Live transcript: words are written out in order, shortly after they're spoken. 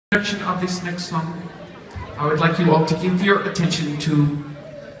Introduction of this next song, I would like you all to give your attention to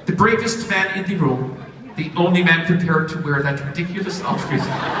the bravest man in the room, the only man prepared to wear that ridiculous outfit.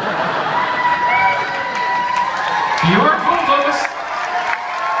 Bjorn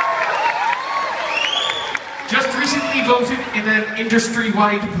just recently voted in an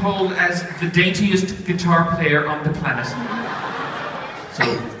industry-wide poll as the daintiest guitar player on the planet.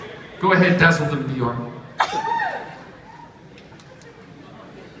 So, go ahead, dazzle them, Bjorn.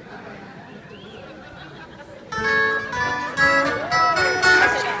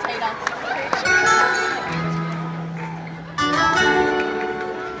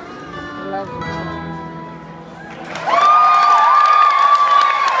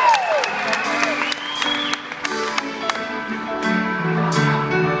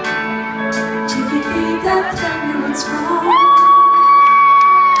 Chiquitita, tell me what's wrong.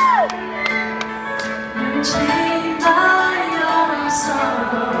 You're chained by your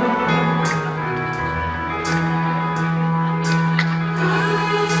sorrow.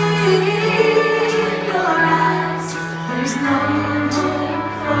 In your eyes, there's no hope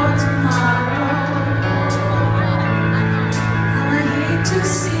for tomorrow. And I hate to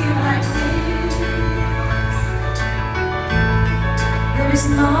see you like this. There's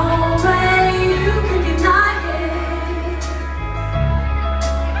no way you can deny it.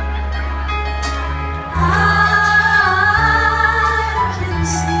 I can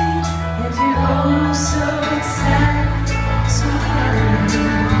see that you're oh so sad, so hurt.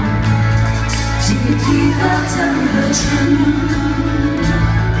 Chiquitita, tell me the truth.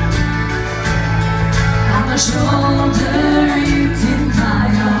 I'm a shoulder you can cry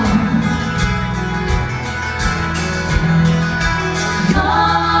on.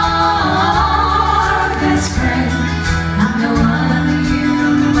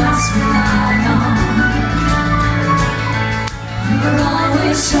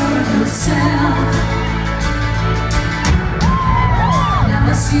 Show yourself. Now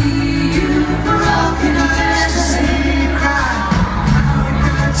I see you broken up and see you cry.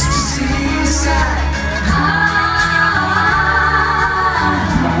 Can't you see the side?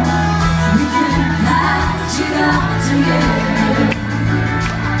 We can patch it up together.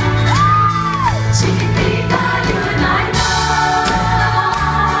 Chiquitita, you and I know.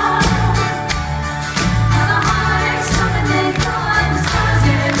 And the heartaches come and they go.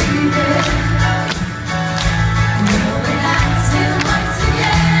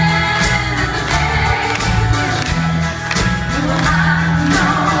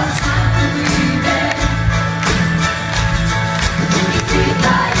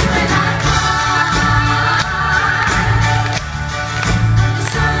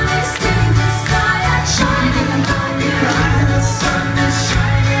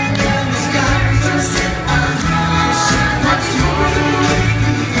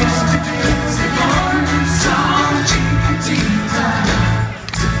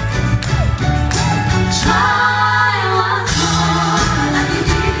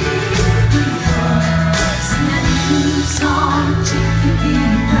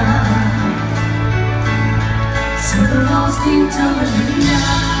 So the walls keep tumbling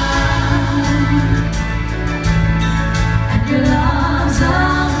down, and your love's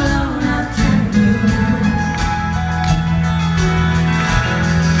all blown up candle.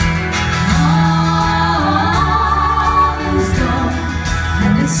 All is gone,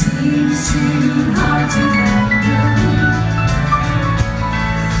 and it seems too hard to handle.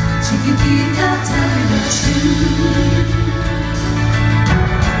 Chiquitita, tell me the truth.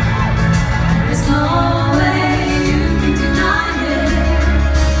 There's no way you can deny it.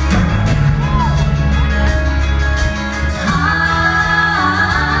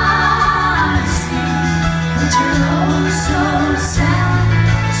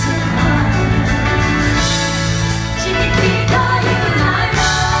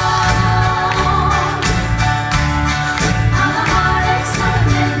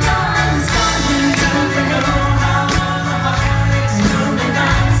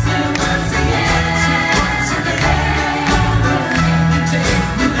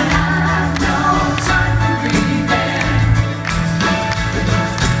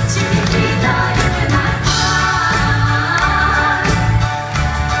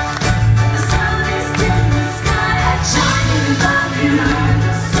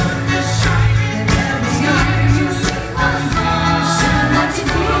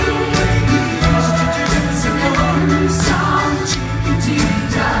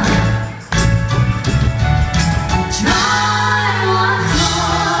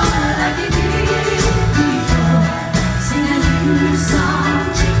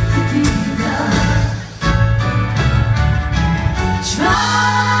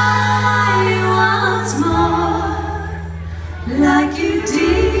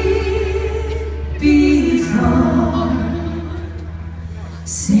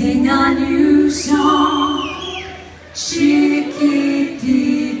 a new song.